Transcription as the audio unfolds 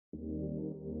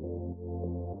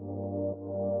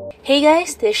Hey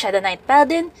guys, this is Shadow Knight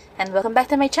Paladin, and welcome back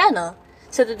to my channel.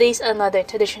 So today's another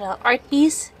traditional art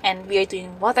piece, and we are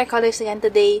doing watercolors again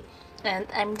today, and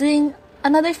I'm doing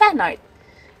another fan art.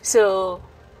 So,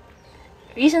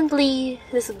 recently,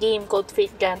 this game called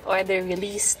Fate Grand Order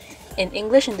released in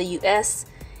English in the US,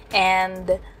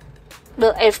 and,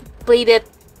 well, I've played it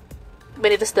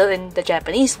when it was still in the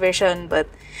Japanese version, but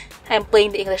I'm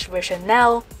playing the English version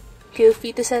now. Feel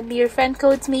free to send me your friend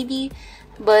codes maybe,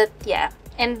 but yeah.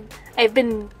 And I've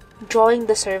been drawing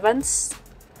the servants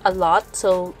a lot,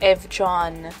 so I've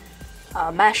drawn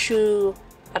Mashu,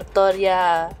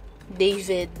 Artoria,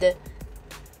 David,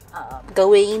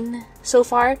 Gawain so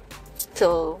far.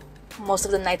 So most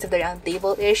of the Knights of the Round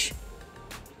Table-ish.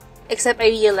 Except I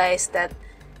realized that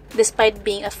despite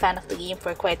being a fan of the game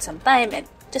for quite some time, and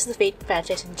just the Fate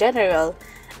franchise in general,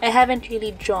 I haven't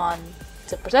really drawn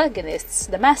the protagonists,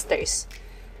 the masters.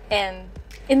 And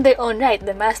in their own right,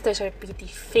 the masters are pretty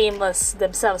famous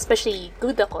themselves, especially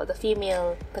Gudako, the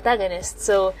female protagonist.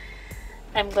 So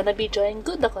I'm gonna be drawing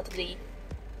Gudako today.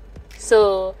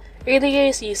 So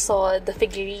earlier you saw the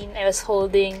figurine I was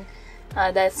holding.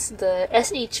 That's the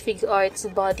SH Fig Arts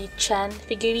Body Chan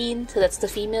figurine. So that's the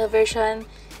female version.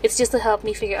 It's just to help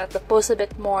me figure out the pose a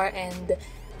bit more and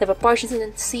the proportions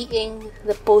and seeing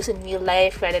the pose in real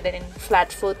life rather than in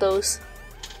flat photos.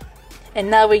 And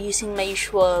now we're using my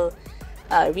usual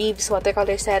Reeves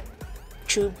watercolor set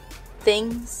tube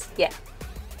things. Yeah.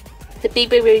 The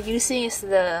paper we're using is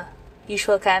the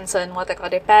usual Canson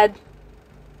watercolor pad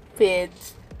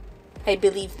with, I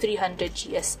believe, 300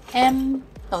 GSM.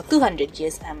 No, 200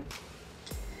 GSM.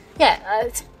 Yeah,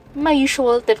 it's my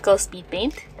usual typical speed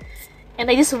paint. And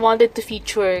I just wanted to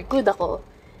feature Gudako.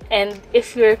 And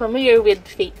if you're familiar with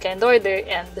Fate Grand Order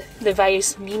and the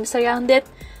various memes around it,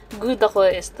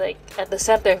 Gudako is like at the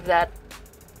center of that.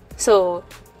 So,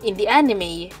 in the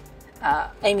anime,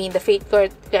 the Fate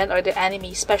Grand Order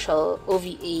anime special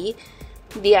OVA,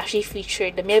 they actually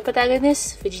featured the male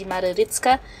protagonist, Fujimaru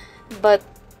Ritsuka, but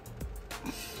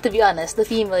to be honest, the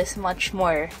female is much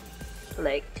more,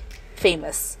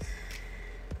 famous.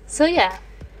 So yeah,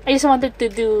 I just wanted to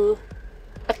do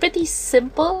a pretty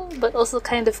simple, but also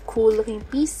kind of cool looking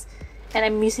piece, and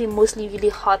I'm using mostly really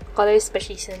hot colors,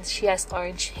 especially since she has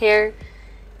orange hair,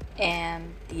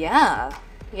 and yeah.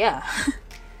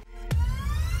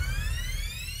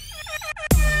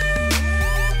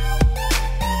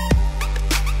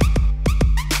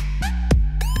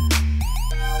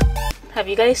 Have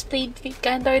you guys played Fate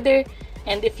Grand Order?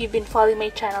 And if you've been following my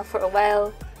channel for a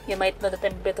while, you might know that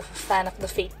I'm a bit of a fan of the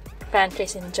Fate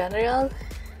franchise in general.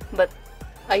 But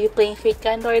are you playing Fate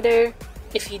Grand Order?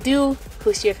 If you do,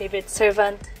 who's your favorite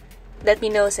servant? Let me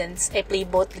know, since I play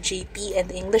both the JP and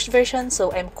the English version,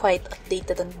 so I'm quite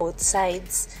updated on both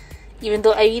sides. Even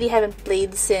though I really haven't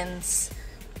played since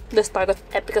the start of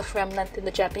Epic of Remnant in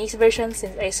the Japanese version,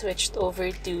 since I switched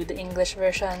over to the English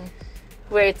version,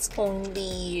 where it's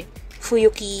only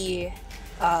Fuyuki,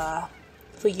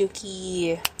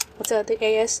 what's the other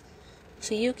areas?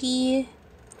 Fuyuki,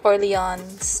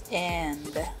 Orleans,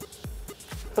 and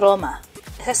Roma.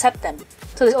 Except them.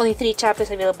 So there's only 3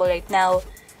 chapters available right now.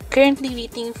 Currently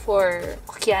waiting for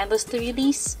Okeanos to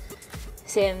release,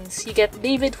 since you get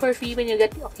David for free when you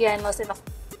get Okeanos,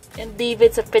 and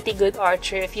David's a pretty good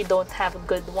archer if you don't have a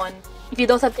good one. If you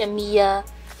don't have Emiya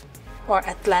or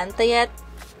Atlanta yet,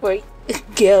 or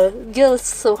Gil is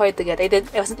so hard to get. I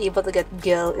wasn't able to get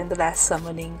Gil in the last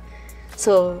summoning.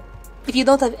 So if you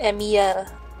don't have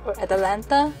Emiya or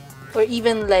Atalanta, or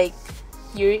even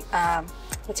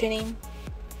what's her name?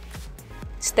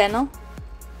 Steno?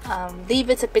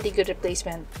 David's a pretty good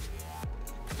replacement.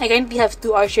 I currently have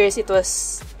 2 archers.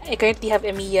 I currently have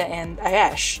Emiya and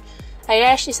Arash.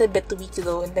 Arash is a bit weak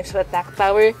though in terms of attack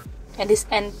power, and his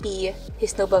NP,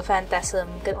 his Noble Phantasm,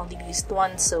 can only be used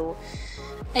once, so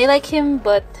I like him,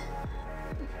 but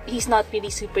he's not really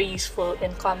super useful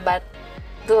in combat,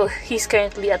 though he's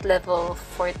currently at level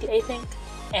 40, I think,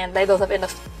 and I don't have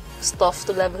enough stuff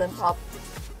to level him up.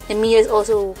 Emiya is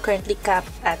also currently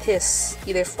capped at his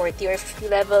either 40 or 50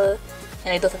 level,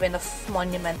 and I don't have enough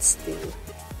monuments to...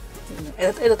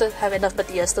 I don't have enough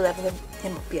materials to level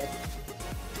him up yet.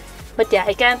 But yeah,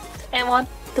 I want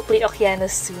to play Okeanos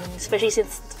soon, especially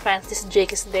since Francis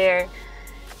Drake is there,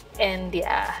 and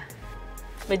yeah,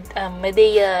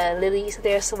 Medea Lily is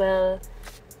there as well.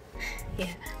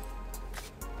 Yeah.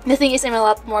 The thing is, I'm a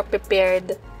lot more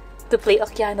prepared to play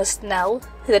Okeanos now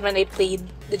than when I played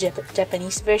the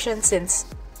Japanese version, since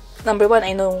number 1,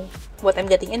 I know what I'm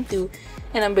getting into,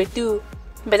 and number 2,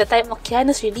 by the time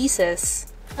Okeanos releases,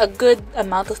 a good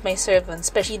amount of my servants,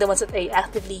 especially the ones that I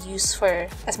actively use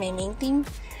as my main team,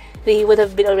 they would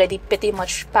have been already pretty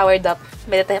much powered up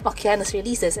by the time Okeanos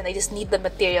releases, and I just need the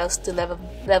materials to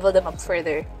level them up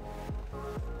further.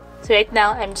 So right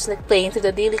now, I'm just like playing through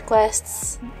the daily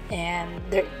quests and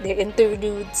their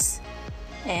interludes,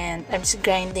 and I'm just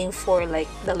grinding for like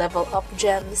the level up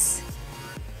gems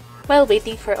while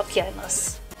waiting for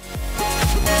Okeanos.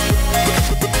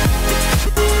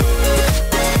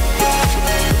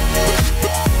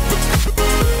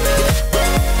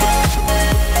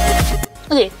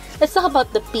 Okay, let's talk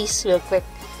about the piece real quick,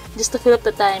 just to fill up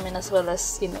the time and as well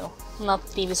as, you know, not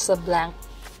leave this a blank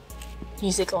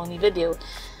music-only video.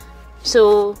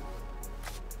 So,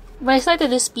 when I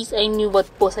started this piece, I knew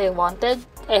what pose I wanted.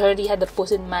 I already had the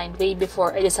pose in mind way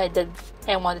before I decided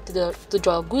I wanted to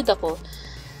draw Gudako.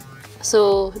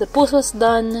 So, the pose was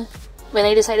done. When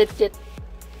I decided it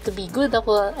to be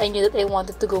Gudako, I knew that I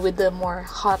wanted to go with the more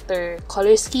hotter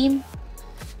color scheme.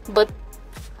 But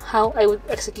how I would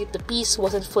execute the piece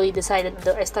wasn't fully decided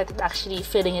until I started actually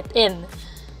filling it in.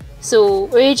 So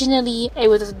originally, I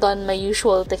would have done my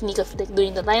usual technique of like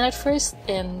doing the line art first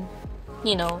and,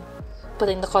 you know,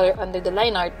 putting the color under the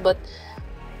line art, but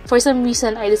for some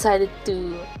reason I decided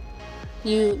to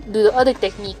do the other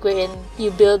technique wherein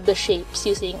you build the shapes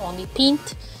using only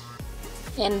paint,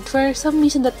 and for some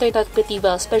reason that turned out pretty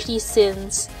well, especially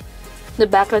since the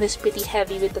background is pretty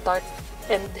heavy with the dark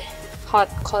and hot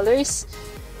colors.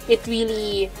 It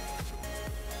really,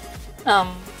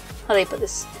 how do I put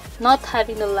this? Not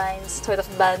having the lines sort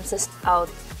of balances out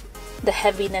the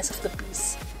heaviness of the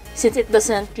piece, since it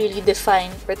doesn't really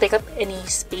define or take up any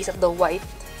space of the white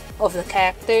of the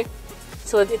character.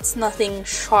 So it's nothing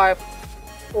sharp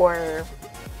or,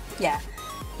 yeah,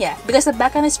 because the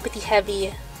background is pretty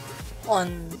heavy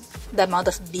on the amount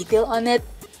of detail on it.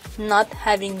 Not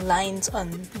having lines on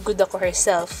Gudako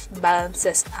herself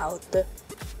balances out the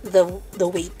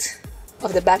weight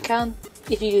of the background,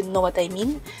 if you know what I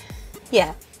mean.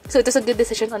 Yeah, so it was a good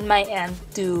decision on my end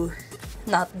to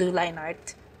not do line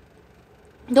art.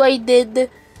 Though I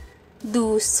did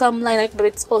do some line art, but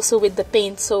it's also with the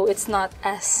paint, so it's not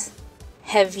as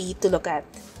heavy to look at.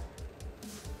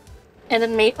 And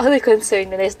then my other concern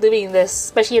when I was doing this,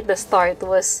 especially at the start,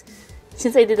 was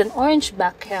since I did an orange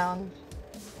background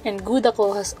and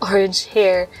Gudako has orange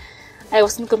hair, I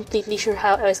wasn't completely sure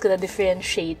how I was gonna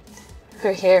differentiate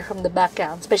her hair from the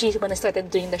background, especially when I started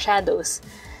doing the shadows.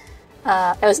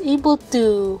 I was able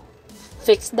to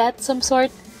fix that some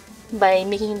sort by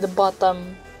making the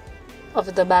bottom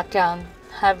of the background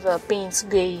have a Payne's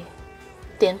gray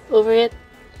tint over it,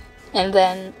 and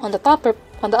then on the upper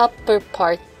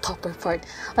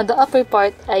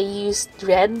part I used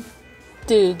red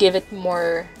to give it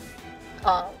more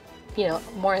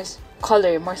more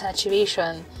color, more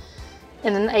saturation.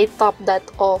 And then I topped that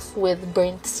off with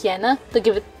burnt sienna to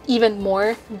give it even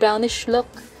more brownish look.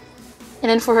 And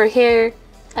then for her hair,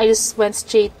 I just went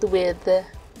straight with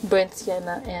burnt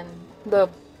sienna and the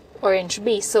orange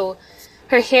base. So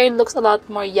her hair looks a lot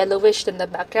more yellowish than the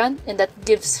background, and that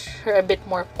gives her a bit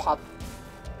more pop.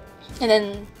 And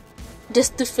then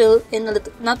just to fill in a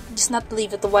little, not to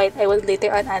leave it white, I would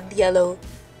later on add yellow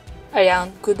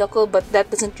around Gudako, but that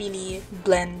doesn't really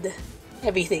blend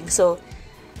everything. So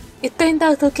it turned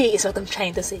out okay is what I'm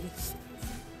trying to say.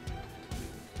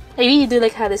 I really do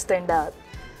like how this turned out.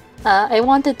 I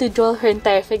wanted to draw her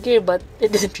entire figure, but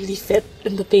it didn't really fit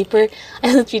in the paper. I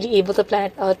wasn't really able to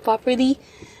plan it out properly.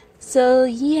 So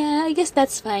yeah, I guess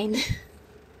that's fine.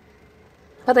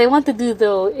 What I want to do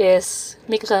though is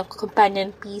make a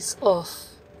companion piece of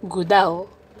Gudao,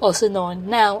 also known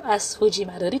now as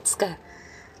Fujimaru Ritsuka.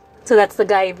 So that's the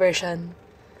guy version.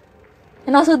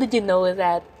 And also, did you know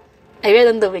that I read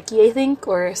on the wiki, I think,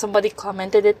 or somebody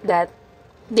commented it, that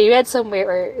they read somewhere,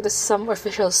 or there's some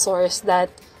official source, that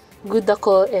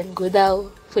Gudako and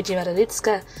Gudao, Fujimaru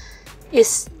Ritsuka,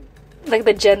 is like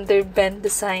the gender bend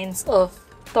designs of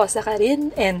Tosaka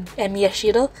Rin and Emiya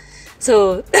Shiro.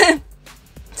 So,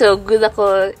 so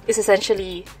Gudako is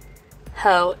essentially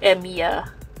how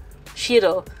Emiya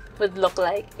Shiro would look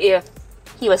like if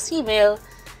he was female,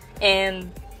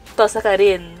 and Tosaka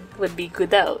Rin would be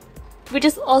Gudao. Which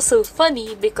is also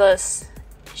funny because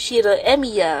Shiro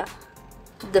Emiya,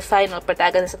 the final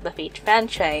protagonist of the Fate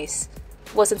franchise,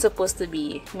 wasn't supposed to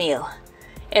be male,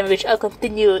 and which I'll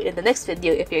continue in the next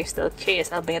video. If you're still curious,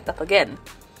 I'll bring it up again.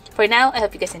 For now, I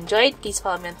hope you guys enjoyed. Please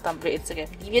follow me on Tumblr, Instagram,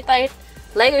 DeviantArt.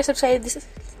 Like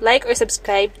or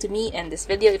subscribe to me and this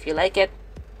video if you like it,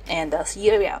 and I'll see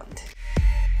you around.